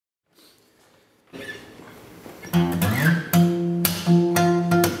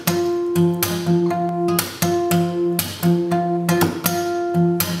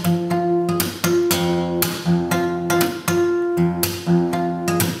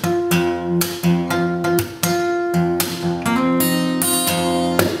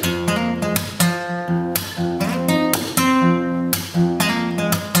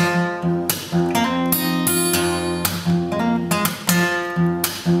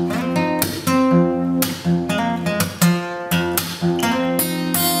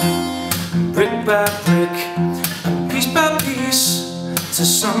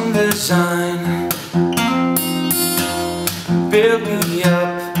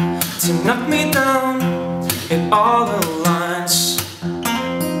to knock me down, it all aligns.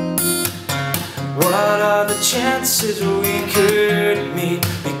 What are the chances we could meet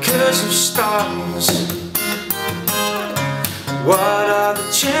because of stars? What are the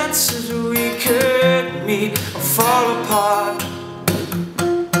chances we could meet or fall apart?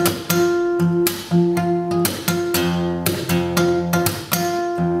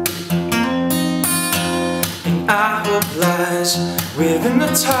 Our hope lies within the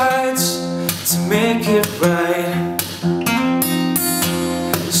tides to make it right.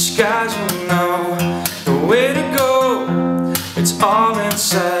 The skies will know the way to go, it's all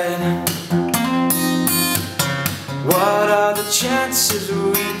inside. What are the chances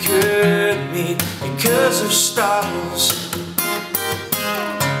we could meet because of stars?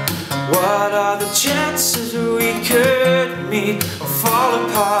 What are the chances we could meet or fall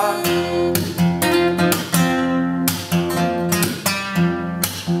apart?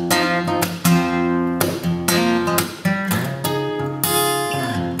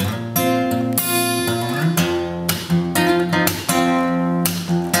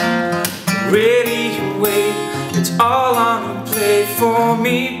 Ready and wait, it's all on play for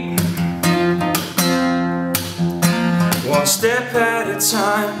me. One step at a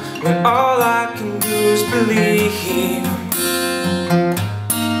time, when all I can do is believe.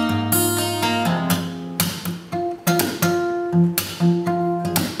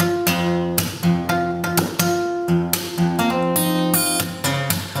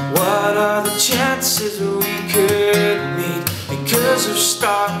 What are the chances we could meet because of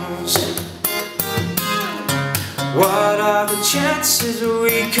stars? What are the chances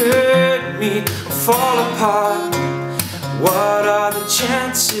we could meet or fall apart? What are the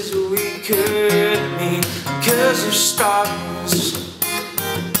chances we could meet because of stars?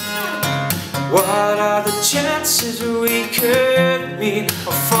 What are the chances we could meet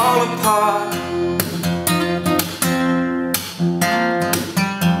or fall apart?